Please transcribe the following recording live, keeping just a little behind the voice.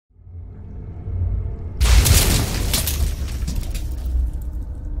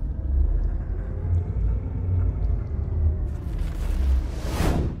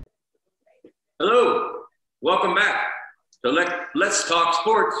Welcome back to Let's Talk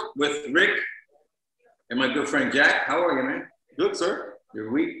Sports with Rick and my good friend Jack. How are you, man? Good, sir.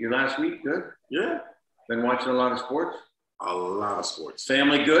 Your last week, good? Yeah. Been watching a lot of sports? A lot of sports.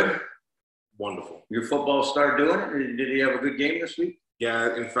 Family good? Wonderful. Your football star doing it? Did he have a good game this week?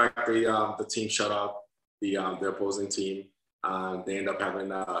 Yeah, in fact, the team shut out the opposing team. They end up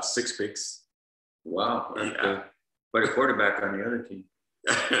having 6 picks. Wow. Yeah. Quite a quarterback on the other team.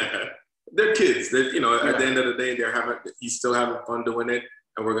 They're kids. At the end of the day, he's still having fun doing it,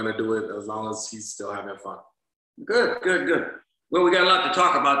 and we're gonna do it as long as he's still having fun. Good. Well, we got a lot to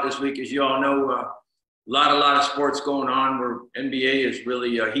talk about this week, as you all know. A lot of sports going on. Where NBA is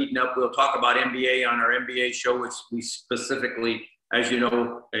really heating up. We'll talk about NBA on our NBA show, which we specifically, as you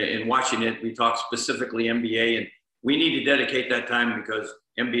know, in watching it, we talk specifically NBA, and we need to dedicate that time because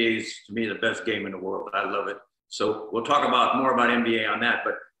NBA is, to me, the best game in the world. I love it. So we'll talk more about NBA on that.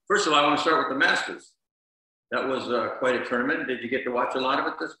 But first of all, I want to start with the Masters. That was quite a tournament. Did you get to watch a lot of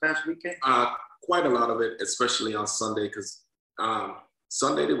it this past weekend? Quite a lot of it, especially on Sunday, because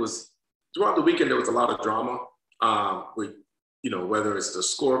Sunday throughout the weekend there was a lot of drama. With whether it's the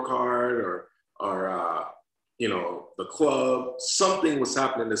scorecard or the club, something was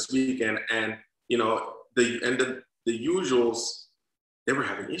happening this weekend, and the usuals, they were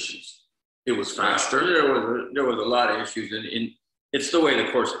having issues. It was faster. There was a lot of issues, and it's the way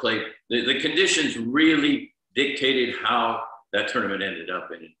the course played. The conditions really dictated how that tournament ended up,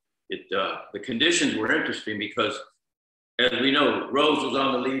 and the conditions were interesting because, as we know, Rose was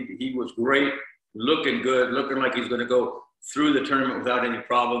on the lead. He was great, looking good, looking like he's going to go through the tournament without any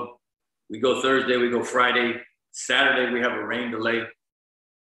problem. We go Thursday, we go Friday, Saturday we have a rain delay,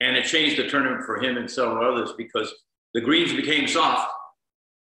 and it changed the tournament for him and several others because the greens became soft.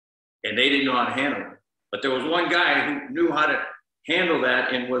 And they didn't know how to handle it. But there was one guy who knew how to handle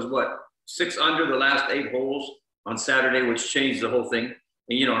that and was 6 under the last 8 holes on Saturday, which changed the whole thing.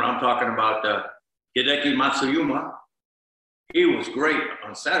 And I'm talking about Hideki Matsuyama. He was great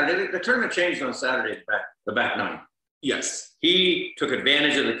on Saturday. The tournament changed on Saturday, the back 9. Yes. He took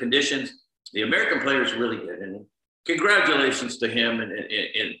advantage of the conditions. The American players really did. And congratulations to him and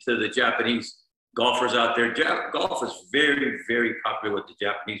to the Japanese golfers out there. Golf is very, very popular with the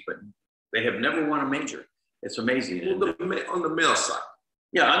Japanese, but they have never won a major. It's amazing. Well, on the male side.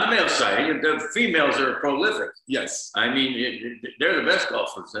 Yeah, on the male side. The females are prolific. Yes. I mean, they're the best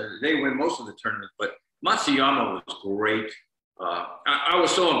golfers. They win most of the tournaments. But Matsuyama was great. I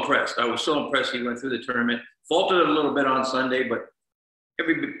was so impressed. He went through the tournament. Faltered a little bit on Sunday, but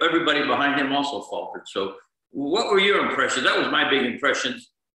everybody behind him also faltered. So what were your impressions? That was my big impressions.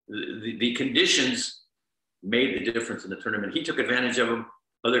 The conditions made the difference in the tournament. He took advantage of them.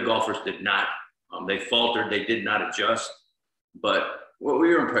 Other golfers did not. They faltered. They did not adjust. But what were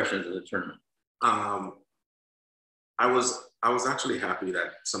your impressions of the tournament? I was actually happy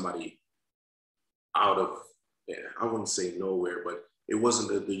that somebody out of, I wouldn't say nowhere, but it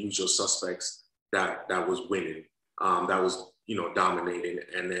wasn't the usual suspects that was winning, that was dominating,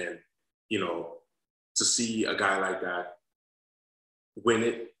 and then to see a guy like that win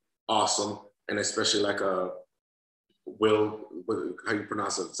it. Awesome. And especially like how you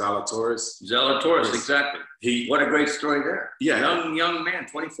pronounce it? Zalatoris, yes. Exactly. What a great story there. Yeah. Young man,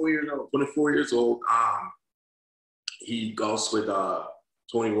 24 years old. 24 years old. He golfs with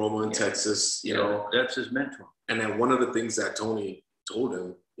Tony Romo in Texas, That's his mentor. And then one of the things that Tony told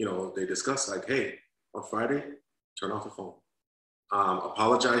him, they discussed, like, hey, on Friday, turn off the phone.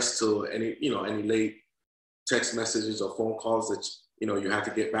 Apologize to any late text messages or phone calls that you have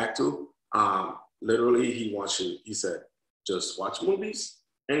to get back to. Literally, he said, just watch movies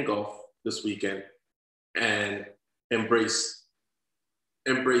and golf this weekend and embrace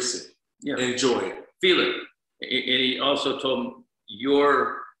it. Yeah. Enjoy it. Feel it. And he also told him,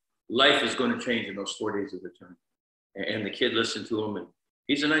 your life is going to change in those 4 days of the tournament. And the kid listened to him, and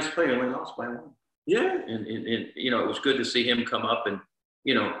he's a nice player. Only lost by 1. Yeah. And it was good to see him come up, and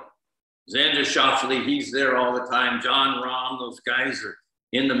Xander Schauffele, he's there all the time. John Rahm, those guys are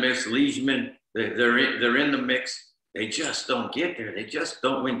in the mix. Leishman, they're in the mix. They just don't get there. They just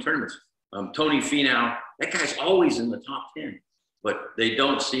don't win tournaments. Tony Finau, that guy's always in the top 10, but they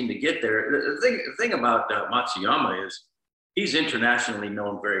don't seem to get there. The thing about Matsuyama is he's internationally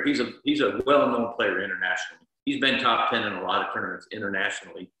known. He's a well-known player internationally. He's been top 10 in a lot of tournaments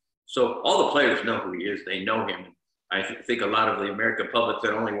internationally. So all the players know who he is. They know him. I think a lot of the American public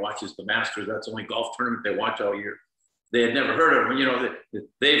that only watches the Masters, that's the only golf tournament they watch all year, they had never heard of him.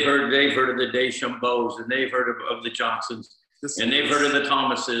 They've heard of the DeChambeaus, and they've heard of the Johnsons, and they've heard of the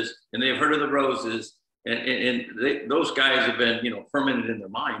Thomases, and they've heard of the Roses, and those guys have been permanent in their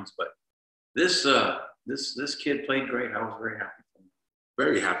minds. But this this kid played great. I was very happy for him.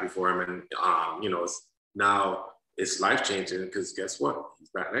 Very happy for him. And, now it's life-changing because guess what? He's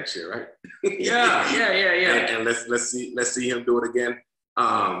back next year, right? Yeah. And let's see him do it again.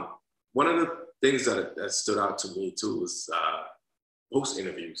 One of the things that stood out to me too was post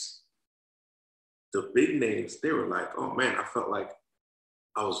interviews. The big names, they were like, oh man, I felt like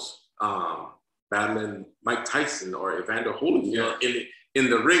I was battling Mike Tyson or Evander Holyfield in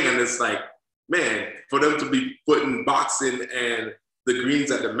the ring. And it's like, man, for them to be putting boxing and the greens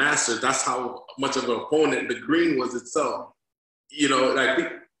at the Masters, that's how much of an opponent the green was itself.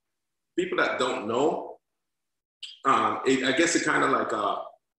 Like people that don't know, I guess it kind of like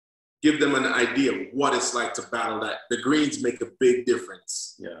give them an idea of what it's like to battle that. The greens make a big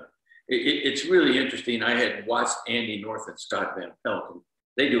difference. Yeah, it's really interesting. I had watched Andy North and Scott Van Pelt.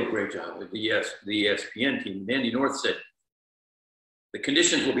 They do a great job with the ESPN team. Andy North said, the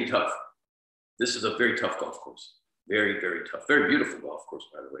conditions will be tough. This is a very tough golf course. Very, very tough. Very beautiful golf course,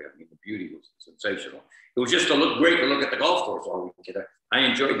 by the way. I mean, the beauty was sensational. It was just great to look at the golf course all weekend. I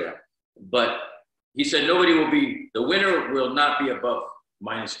enjoyed that. But he said, the winner will not be above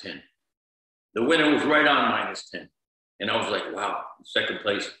 -10. The winner was right on -10. And I was like, wow, second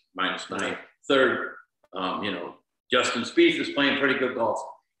place, -9. Third, Justin Spieth is playing pretty good golf.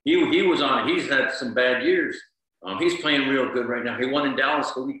 He was on it. He's had some bad years. He's playing real good right now. He won in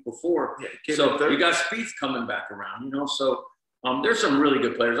Dallas the week before. Yeah, so you got Spieth coming back around, So there's some really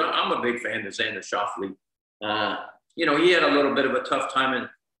good players. I'm a big fan of Xander Schauffele. He had a little bit of a tough time, and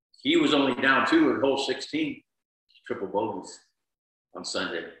he was only down 2 at hole 16, triple bogeys on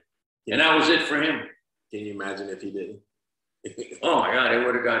Sunday. Yeah. And that was it for him. Can you imagine if he didn't? Oh my God, it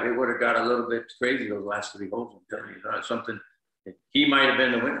would have got a little bit crazy those last 3 holes. I'm telling you, something. He might have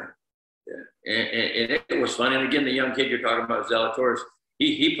been the winner. Yeah. And it was fun. And again, the young kid you're talking about, Zalatoris,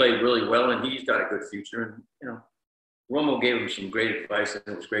 he played really well, and he's got a good future. And Romo gave him some great advice, and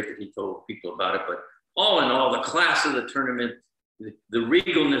it was great that he told people about it. But all in all, the class of the tournament, the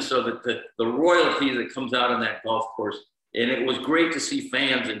regalness of it, the royalty that comes out on that golf course, and it was great to see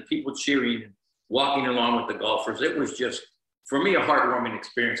fans and people cheering and walking along with the golfers. It was just, for me, a heartwarming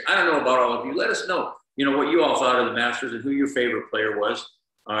experience. I don't know about all of you. Let us know, what you all thought of the Masters and who your favorite player was.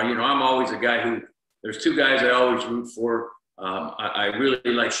 I'm always a guy there's 2 guys I always root for. I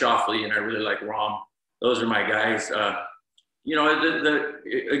really like Schauffele and I really like Rahm. Those are my guys.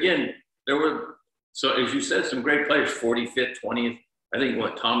 Again, there were, so as you said, some great players, 45th, 20th. I think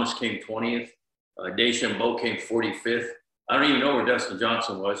Thomas came 20th. DeChambeau came 45th. I don't even know where Dustin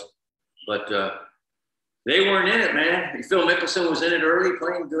Johnson was, but they weren't in it, man. Phil Mickelson was in it early,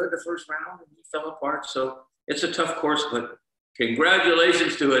 playing good the first round, and he fell apart. So it's a tough course, but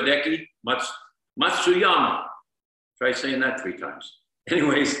congratulations to Hideki Matsuyama. Try saying that 3 times.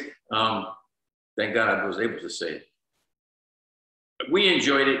 Anyways, thank God I was able to say it. We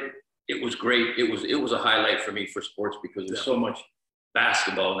enjoyed it. It was great. It was a highlight for me for sports because there's so much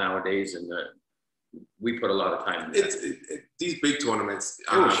basketball nowadays, and we put a lot of time into it. These big tournaments,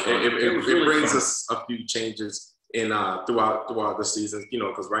 it really brings us a few changes in throughout the season,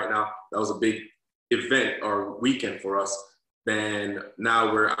 because right now that was a big event or weekend for us. Then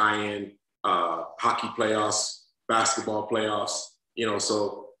now we're eyeing hockey playoffs, basketball playoffs,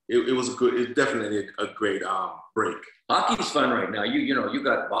 so it was it's definitely a great break. Hockey's fun right now. You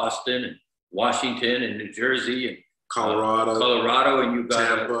got Boston and Washington and New Jersey and Colorado, and you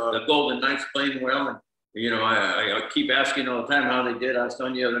got the Golden Knights playing well. And I keep asking all the time how they did. I was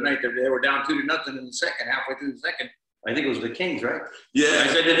telling you the other night that they were down 2-0 in the second, halfway through the second. I think it was the Kings, right? Yeah. I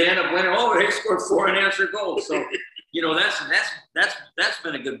said, did they end up winning? Oh, they scored 4 unanswered goals. So that's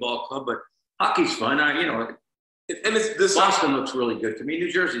been a good ball club. But hockey's fun. And this Boston looks really good to me. New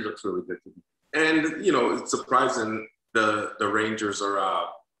Jersey looks really good to me. And it's surprising the Rangers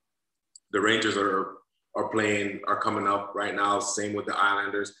are coming up right now. Same with the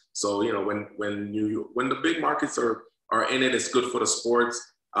Islanders. So when the big markets are in it, it's good for the sports.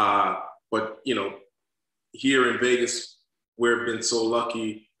 But here in Vegas, we've been so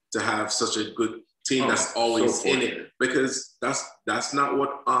lucky to have such a good team that's always in it, because that's not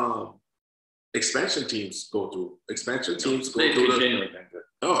what expansion teams go through. Expansion teams go through.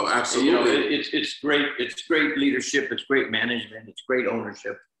 Oh, absolutely. It's great. It's great leadership. It's great management. It's great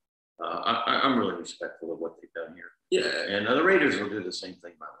ownership. I'm really respectful of what they've done here. Yeah. And the Raiders will do the same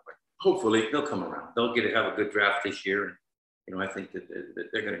thing, by the way. Hopefully. They'll come around. They'll have a good draft this year. And, I think that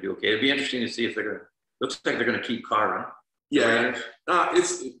they're going to do okay. It'd be interesting to see if looks like they're going to keep Carr, right? Yeah.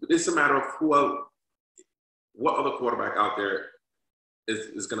 It's a matter of what other quarterback out there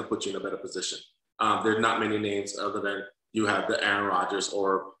is going to put you in a better position. There's not many names other than you have the Aaron Rodgers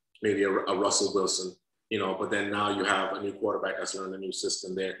or maybe a Russell Wilson. you know, but then now you have a new quarterback that's learning a new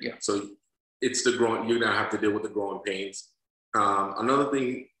system there. Yeah. So it's the growing, you're gonna have to deal with the growing pains. Another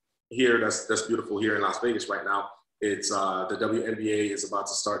thing here that's beautiful here in Las Vegas right now, it's the WNBA is about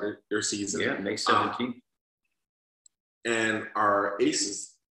to start their season. Yeah, May 17th. And our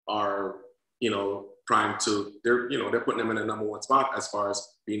aces are, you know, primed to, they're putting them in the number one spot as far as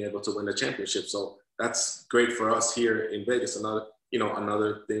being able to win the championship. So that's great for us here in Vegas. Another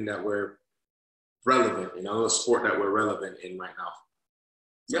thing that we're relevant, another sport that we're relevant in right now.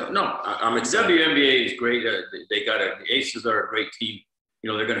 Yeah, no, I'm excited. WNBA is great. The Aces are a great team.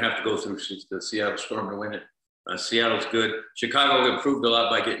 You know, they're going to have to go through the Seattle Storm to win it. Seattle's good. Chicago improved a lot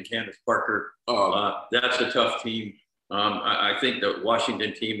by getting Candace Parker. That's a tough team. I think the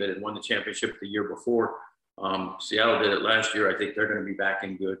Washington team that had won the championship the year before, Seattle did it last year. I think they're going to be back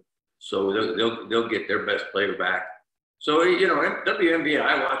in good. So they'll get their best player back. So, you know, WNBA,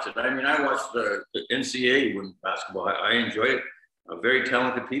 I watch it. I mean, I watched the NCAA win basketball. I enjoy it. Very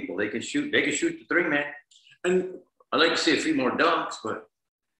talented people. They can shoot. They can shoot the three, man. And I'd like to see a few more dunks, but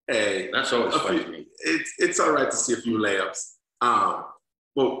hey, that's always fun to me. It's all right to see a few layups.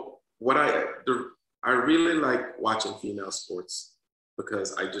 But what I really like watching female sports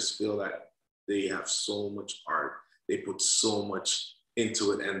because I just feel that they have so much art. They put so much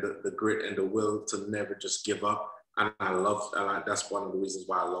into it, and the grit and the will to never just give up. And that's one of the reasons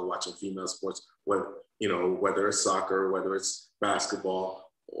why I love watching female sports. Whether it's soccer, whether it's basketball,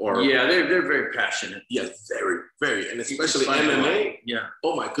 or they're very passionate. Yeah, very, very, and especially MMA. Yeah.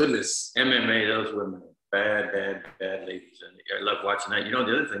 Oh my goodness. MMA, those women are bad ladies, and I love watching that. You know,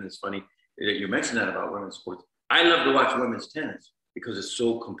 the other thing that's funny that you mentioned that about women's sports. I love to watch women's tennis because it's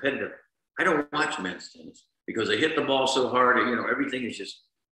so competitive. I don't watch men's tennis because they hit the ball so hard. You know, everything is just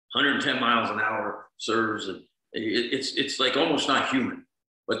 110 miles an hour serves, and it's like almost not human.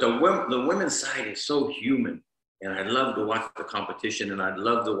 But the women's side is so human, and I love to watch the competition, and I'd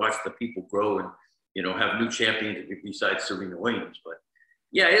love to watch the people grow and, you know, have new champions besides Serena Williams. But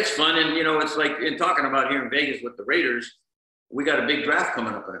yeah, it's fun, and you know, it's like in talking about here in Vegas with the Raiders, we got a big draft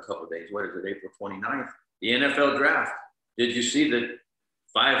coming up in a couple of days. What is it, April 29th? The NFL draft. Did you see that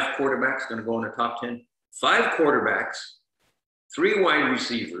 5 quarterbacks going to go in the top 10? 5 quarterbacks, 3 wide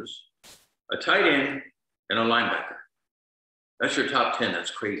receivers, a tight end, and a linebacker. That's your top 10. That's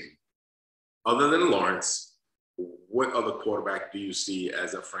crazy. Other than Lawrence, what other quarterback do you see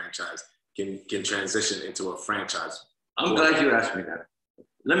as a franchise can transition into a franchise? I'm glad you asked me that.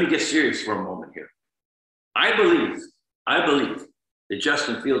 Let me get serious for a moment here. I believe that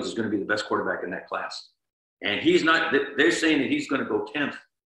Justin Fields is going to be the best quarterback in that class. And he's not, they're saying that he's going to go 10th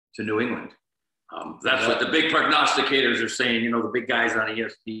to New England. That's what the big prognosticators are saying, you know, the big guys on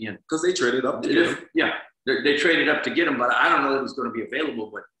ESPN. Because they traded up to get him. Yeah, they traded up to get him, but I don't know that he's going to be available.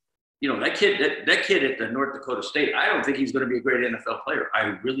 But, you know, that kid at the North Dakota State, I don't think he's going to be a great NFL player.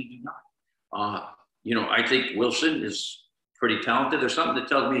 I really do not. You know, I think Wilson is pretty talented. There's something that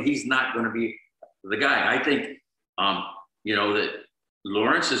tells me he's not going to be the guy. I think, you know, that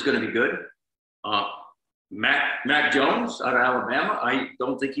Lawrence is going to be good. Mac Jones out of Alabama, I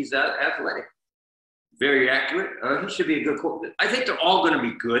don't think he's that athletic. Very accurate. He should be a good quarterback. I think they're all going to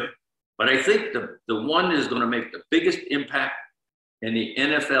be good, but I think the one is going to make the biggest impact in the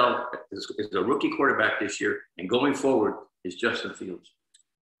NFL is a rookie quarterback this year, and going forward is Justin Fields.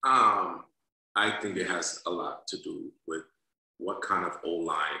 I think it has a lot to do with what kind of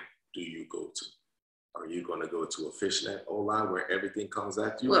O-line do you go to? Are you going to go to a fishnet O-line where everything comes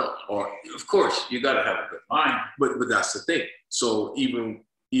at you? Well, or of course, you got to have a good line. But that's the thing. So even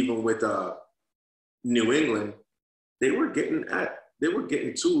with New England, they were getting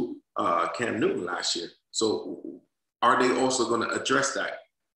to Cam Newton last year. So are they also going to address that,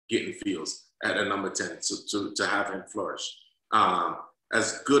 getting Fields at a number 10 to have him flourish?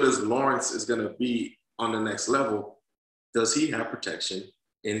 As good as Lawrence is going to be on the next level, does he have protection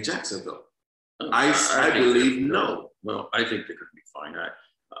in Jacksonville? I believe no. Well, I think they're going to be fine.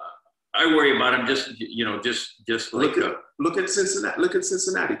 I worry about him just like look at Cincinnati. Look at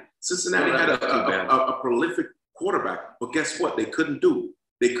Cincinnati. Cincinnati had a prolific quarterback, but guess what? They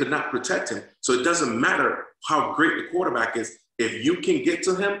could not protect him. So it doesn't matter how great the quarterback is. If you can get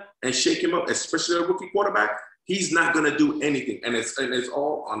to him and shake him up, especially a rookie quarterback, he's not going to do anything. And it's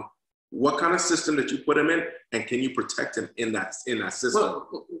all on what kind of system that you put him in, and can you protect him in that system?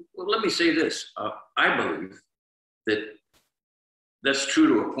 Well, let me say this. I believe that that's true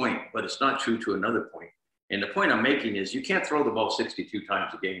to a point, but it's not true to another point. And the point I'm making is you can't throw the ball 62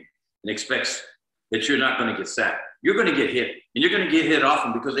 times a game and expect that you're not going to get sacked. You're going to get hit, and you're going to get hit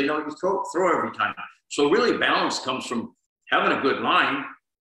often because they know you throw every time. So really balance comes from having a good line.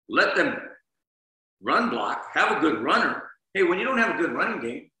 Let them run block, have a good runner. Hey, when you don't have a good running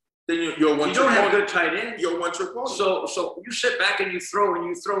game, then you're one. You don't have a good tight end. You're one trick pony. So you sit back and you throw and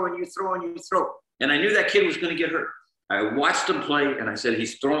you throw and you throw and you throw. And I knew that kid was going to get hurt. I watched him play and I said,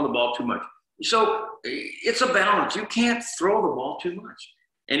 he's throwing the ball too much. So it's a balance. You can't throw the ball too much.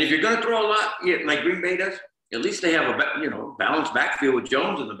 And if you're going to throw a lot, like Green Bay does, at least they have a balanced backfield with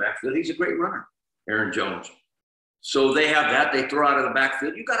Jones in the backfield. He's a great runner, Aaron Jones. So they have that. They throw out of the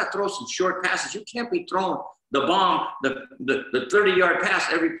backfield. You got to throw some short passes. You can't be throwing the bomb, the 30-yard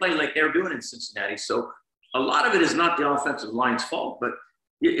pass every play like they're doing in Cincinnati. So a lot of it is not the offensive line's fault, but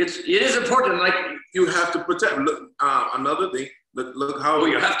it is important. Like you have to protect. Look, another thing. Look how. Well,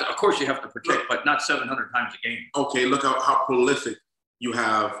 you have to. Of course, you have to protect, but not 700 times a game. Okay, look how prolific you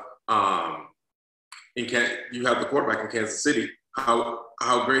have. You have the quarterback in Kansas City.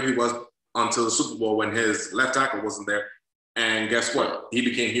 How great he was until the Super Bowl when his left tackle wasn't there, and guess what? He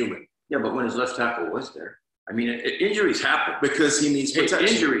became human. Yeah, but when his left tackle was there, I mean, injuries happen because he needs protection.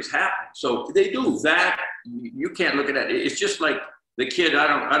 Injuries happen, so they do that. You can't look at that. It's just like the kid.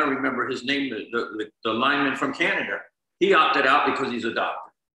 I don't remember his name. The lineman from Canada. He opted out because he's a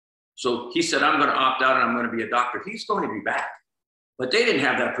doctor. So he said, "I'm going to opt out and I'm going to be a doctor." He's going to be back, but they didn't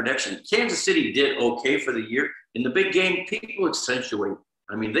have that protection. Kansas City did okay for the year. In the big game, people accentuate.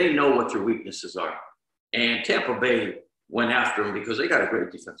 I mean, they know what your weaknesses are, and Tampa Bay went after him because they got a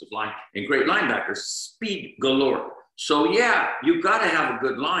great defensive line and great linebackers, speed galore. So yeah, you got to have a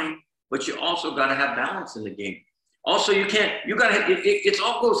good line, but you also got to have balance in the game. Also, you got to, it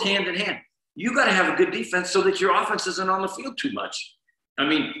all goes hand in hand. You got to have a good defense so that your offense isn't on the field too much. I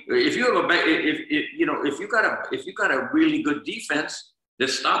mean, if you have if you got a really good defense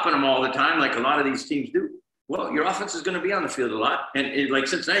that's stopping them all the time, like a lot of these teams do, well, your offense is going to be on the field a lot. And like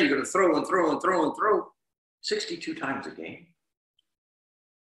Cincinnati, you're going to throw and throw and throw and throw 62 times a game.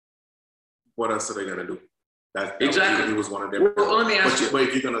 What else are they going to do? Exactly. He was one of their. Well, let me ask you. But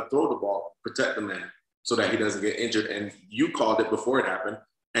if you're going to throw the ball, protect the man so that he doesn't get injured. And you called it before it happened,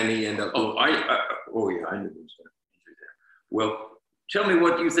 and he ended up. I knew he was going to get injured there. Well, tell me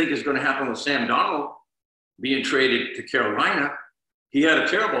what you think is going to happen with Sam Darnold being traded to Carolina. He had a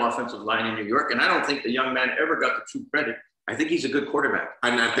terrible offensive line in New York, and I don't think the young man ever got the true credit. I think he's a good quarterback.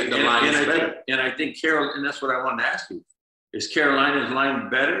 And I think the line is better. And I think and that's what I wanted to ask you. Is Carolina's line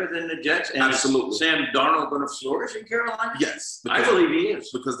better than the Jets? And absolutely. Is Sam Darnold going to flourish in Carolina? Yes. I believe he is.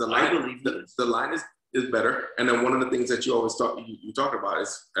 Because the line is better. And then one of the things that you always talk about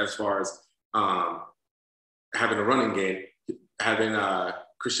is as far as having a running game, having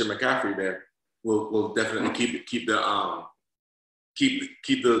Christian McCaffrey there will definitely keep the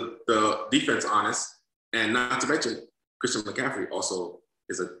defense honest. And not to mention, Christian McCaffrey also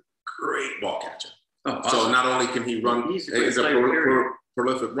is a great ball catcher. Oh, awesome. So not only can he run, he's a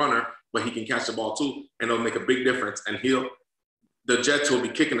prolific runner, but he can catch the ball too, and it'll make a big difference. And the Jets will be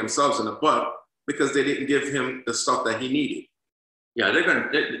kicking themselves in the butt because they didn't give him the stuff that he needed. Yeah, they're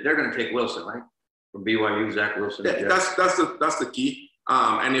gonna take Wilson, right? From BYU, Zach Wilson. Yeah, that's the key.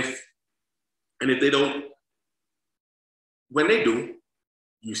 And if they don't, when they do,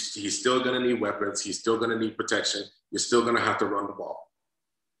 he's still going to need weapons. He's still going to need protection. You're still going to have to run the ball.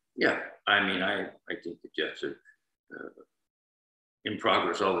 Yeah. I mean, I think the Jets are in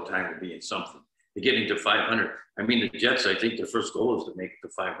progress all the time of being something. They're getting to 500. I mean, the Jets, I think their first goal is to make it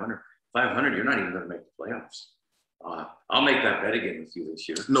to 500. 500, you're not even going to make the playoffs. I'll make that bet again with you this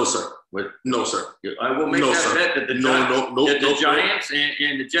year. No, sir. No, sir. I will make bet that the Giants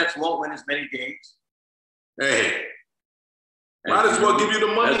and the Jets won't win as many games. Hey. Might as well give you the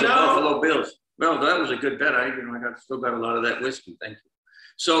money now. The Buffalo Bills. Well, that was a good bet. I still got a lot of that whiskey. Thank you.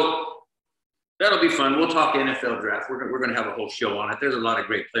 So that'll be fun. We'll talk NFL draft. We're going to have a whole show on it. There's a lot of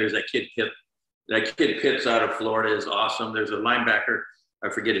great players. That kid Pitts out of Florida is awesome. There's a linebacker. I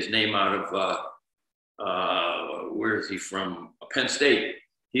forget his name out of where is he from? Penn State.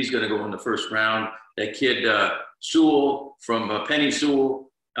 He's going to go in the first round. That kid Sewell from Penny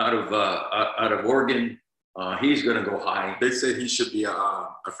Sewell out of Oregon. He's going to go high. They said he should be a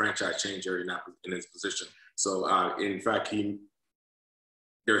franchise changer in his position. So, in fact,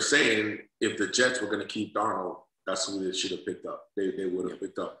 they're saying if the Jets were going to keep Darnold, that's who they should have picked up. They would have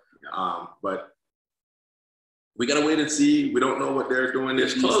picked up. But we got to wait and see. We don't know what they're doing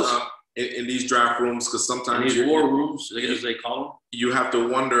in these draft rooms because sometimes these war rooms, as they call them, you have to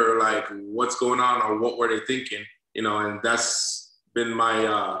wonder like what's going on or what were they thinking, and that's been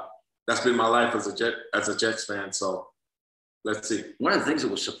my life as a Jets fan. So let's see. One of the things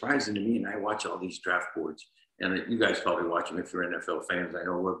that was surprising to me, and I watch all these draft boards, and you guys probably watch them if you're NFL fans. I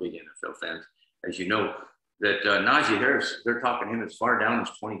know we're big NFL fans, as you know, that Najee Harris, they're talking him as far down as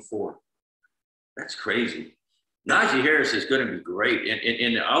 24. That's crazy. Najee Harris is going to be great.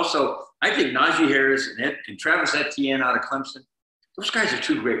 And also, I think Najee Harris and Travis Etienne out of Clemson, those guys are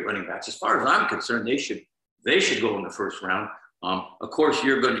two great running backs. As far as I'm concerned, they should go in the first round. Of course,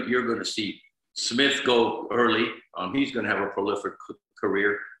 you're going to see Smith go early. He's going to have a prolific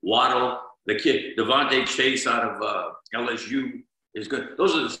career. Waddle, the kid, Devontae Chase out of LSU is good.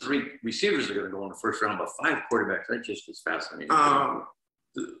 Those are the three receivers that are going to go in the first round, but 5 quarterbacks, that just is fascinating.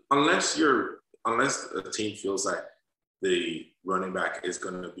 Unless a team feels like the running back is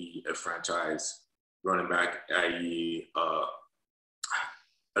going to be a franchise running back, i.e.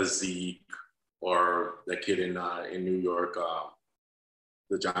 A Zeke or the kid in New York,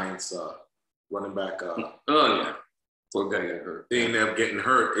 the Giants running back. Oh yeah, poor guy got hurt. They end up getting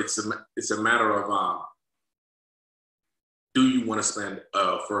hurt. It's a matter of do you want to spend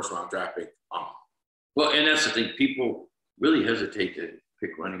a first round draft pick on? Well, and that's the thing. People really hesitate to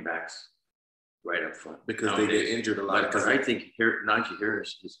pick running backs right up front because nowadays, they get injured a lot. Because I think Najee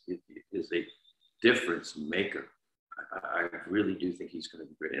Harris is a difference maker. I really do think he's going to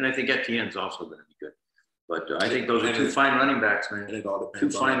be great, and I think Etienne's also going to be good. But I think those are two fine running backs, man. And it all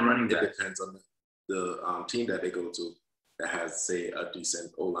depends. It depends on the team that they go to that has, say, a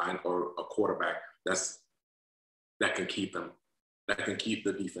decent O-line or a quarterback that can keep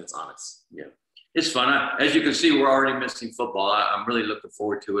the defense honest. Yeah, it's fun. As you can see, we're already missing football. I'm really looking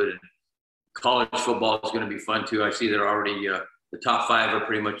forward to it. And college football is going to be fun too. I see that already. The top 5 are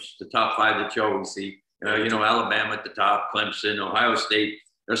pretty much the top 5 that you always see. Alabama at the top, Clemson, Ohio State.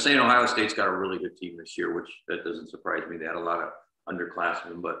 They're saying Ohio State's got a really good team this year, which that doesn't surprise me. They had a lot of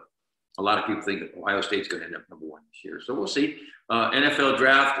underclassmen, but a lot of people think that Ohio State's going to end up number 1 this year. So we'll see. NFL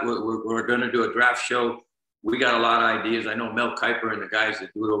draft, we're going to do a draft show. We got a lot of ideas. I know Mel Kiper and the guys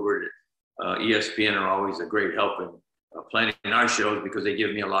that do it over at ESPN are always a great help in planning our shows because they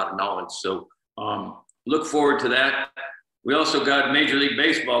give me a lot of knowledge. So look forward to that. We also got Major League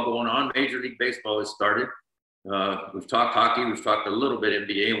Baseball going on. Major League Baseball has started. We've talked hockey. We've talked a little bit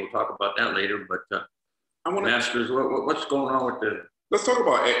NBA, and we'll talk about that later. But Masters, what's going on with the? Let's talk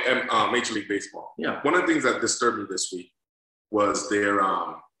about Major League Baseball. Yeah. One of the things that disturbed me this week was their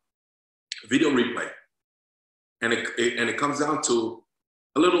video replay, and it comes down to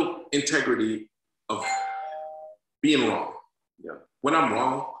a little integrity of being wrong. Yeah. When I'm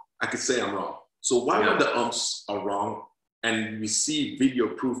wrong, I could say I'm wrong. So why when the umps are wrong and we see video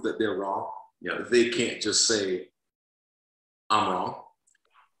proof that they're wrong, they can't just say, I'm wrong?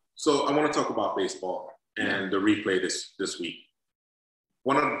 So I want to talk about baseball and the replay this week.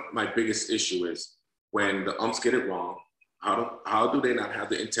 One of my biggest issue is when the umps get it wrong, how do they not have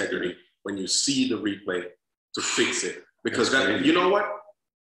the integrity when you see the replay to fix it? Because you know what?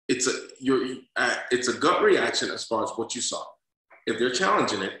 It's a gut reaction as far as what you saw. If they're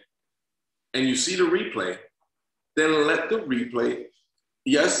challenging it and you see the replay, then let the replay.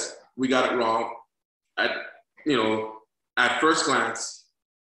 Yes, we got it wrong. At first glance,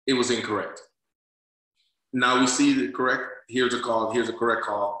 it was incorrect. Now we see the correct. Here's a call. Here's a correct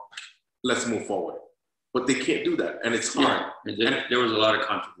call. Let's move forward. But they can't do that, and it's hard. Yeah. There was a lot of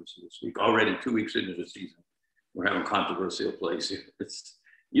controversy this week. Already 2 weeks into the season, we're having controversial plays.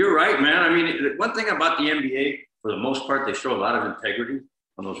 You're right, man. I mean, one thing about the NBA, for the most part, they show a lot of integrity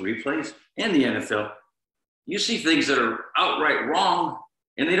on those replays, and the NFL. You see things that are outright wrong,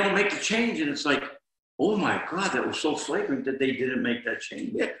 and they don't make the change, and it's like, oh my God, that was so flagrant that they didn't make that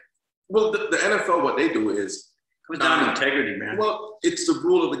change. Yeah. Well, the NFL, what they do is comes down to integrity, man. Well, it's the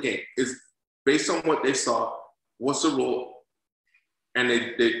rule of the game. It's based on what they saw. What's the rule? And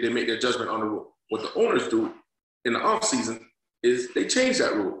they make their judgment on the rule. What the owners do in the offseason is they change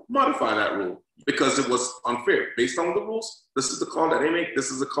that rule, modify that rule because it was unfair. Based on the rules, this is the call that they make.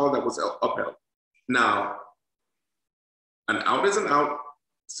 This is the call that was upheld. Now, an out is an out.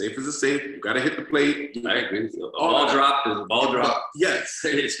 Safe is a safe. You got to hit the plate. I agree with you. A ball drop is a ball drop. Yes.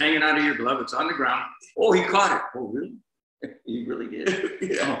 It's hanging out of your glove. It's on the ground. Oh, he caught it. Oh, really? He really did.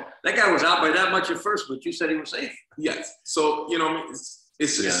 Yeah. Oh, that guy was out by that much at first, but you said he was safe. Yes. So,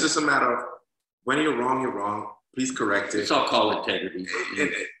 it's just a matter of when you're wrong. Please correct it. It's all called integrity.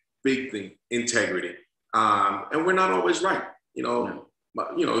 Big thing, integrity. And we're not always right. You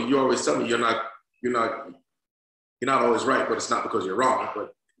always tell me you're not always right, but it's not because you're wrong.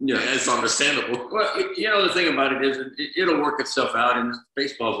 But it's understandable. Well, the thing about it is it'll work itself out, and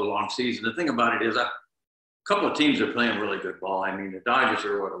baseball's a long season. The thing about it is a couple of teams are playing really good ball. I mean, the Dodgers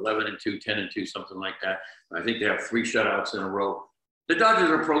are 11-2, 10-2, something like that. I think they have 3 shutouts in a row. The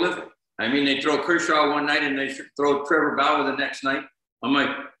Dodgers are prolific. I mean, they throw Kershaw one night and they throw Trevor Bauer the next night. I'm like,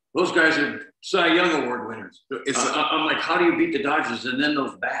 those guys are Cy Young Award winners. I'm like, how do you beat the Dodgers? And then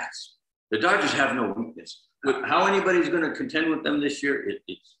those bats. The Dodgers have no weakness. How anybody's going to contend with them this year,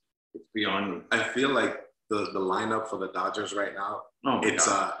 it's beyond me. I feel like the lineup for the Dodgers right now, it's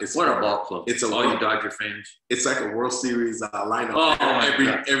what a ball club. It's all you Dodger fans. It's like a World Series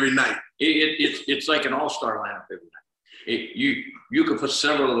lineup every night. It's like an all-star lineup every night. You could put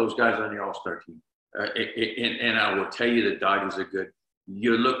several of those guys on the all-star team. And I will tell you the Dodgers are good.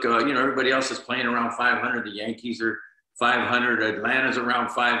 You look, everybody else is playing around 500. The Yankees are 500. Atlanta's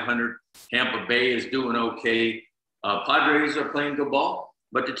around 500. Tampa Bay is doing okay. Padres are playing good ball.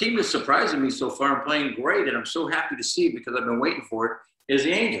 But the team that's surprising me so far and playing great, and I'm so happy to see it because I've been waiting for it, is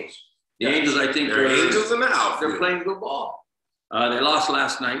the Angels. The Angels, I think, they're Angels in the house. They're playing good ball. They lost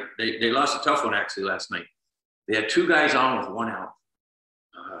last night. They lost a tough one, actually, last night. They had two guys on with one out.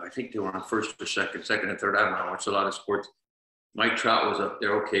 I think they were on first or second and third. I don't know. I watch a lot of sports. Mike Trout was up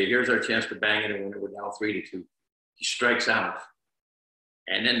there. Okay, here's our chance to bang it and win it. We're down 3-2. He strikes out.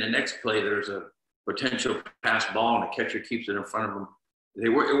 And then the next play, there's a potential pass ball, and the catcher keeps it in front of him.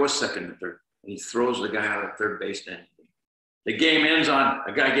 It was second and third. And he throws the guy out at third base. And the game ends on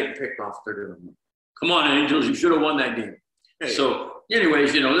a guy getting picked off third. Come on, Angels, you should have won that game. Hey. So,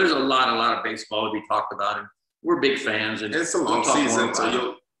 anyways, there's a lot of baseball to be talked about. And we're big fans. And it's a long season, so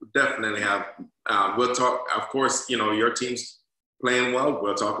you'll definitely have. We'll talk. Of course, your team's playing well.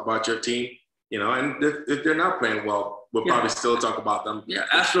 We'll talk about your team. And if they're not playing well, we'll probably still talk about them. Yeah,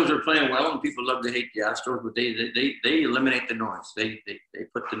 Astros are playing well, and people love to hate the Astros, but they eliminate the noise. They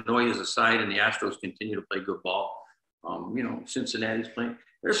put the noise aside, and the Astros continue to play good ball. Cincinnati's playing.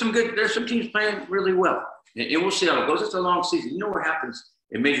 There's some teams playing really well, and we'll see how it goes. It's a long season. You know what happens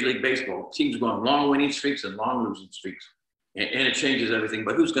in Major League Baseball? Teams go on long winning streaks and long losing streaks, and it changes everything.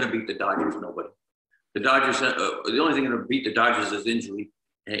 But who's going to beat the Dodgers? Nobody. The Dodgers. The only thing that will beat the Dodgers is injury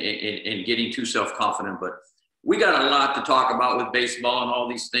and getting too self-confident, but. We got a lot to talk about with baseball and all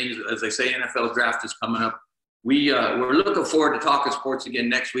these things. As I say, NFL draft is coming up. We're looking forward to talking sports again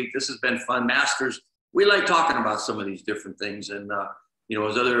next week. This has been fun. Masters, we like talking about some of these different things. And,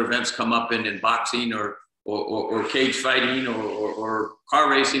 as other events come up in boxing or cage fighting or car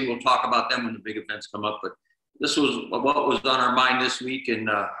racing, we'll talk about them when the big events come up. But this was what was on our mind this week. And,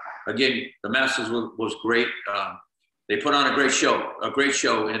 again, the Masters was great. They put on a great show.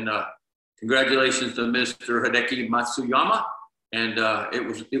 And, congratulations to Mr. Hideki Matsuyama, and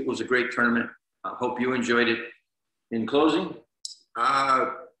it was a great tournament. I hope you enjoyed it. In closing,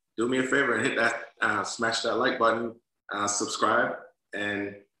 do me a favor and hit that, smash that like button, subscribe,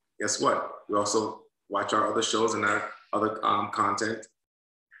 and guess what? We also watch our other shows and our other content.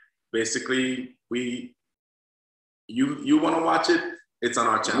 Basically, you want to watch it? It's on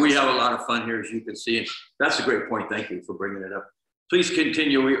our channel. We have a lot of fun here, as you can see, and that's a great point. Thank you for bringing it up. Please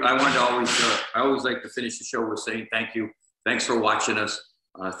continue. I always like to finish the show with saying thank you. Thanks for watching us.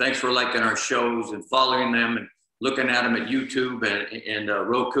 Thanks for liking our shows and following them and looking at them at YouTube and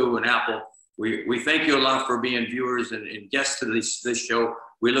Roku and Apple. We thank you a lot for being viewers and guests to this show.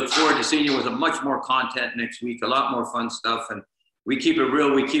 We look forward to seeing you with much more content next week, a lot more fun stuff. And we keep it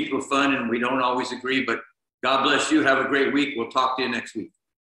real, we keep it fun, and we don't always agree, but God bless you. Have a great week. We'll talk to you next week.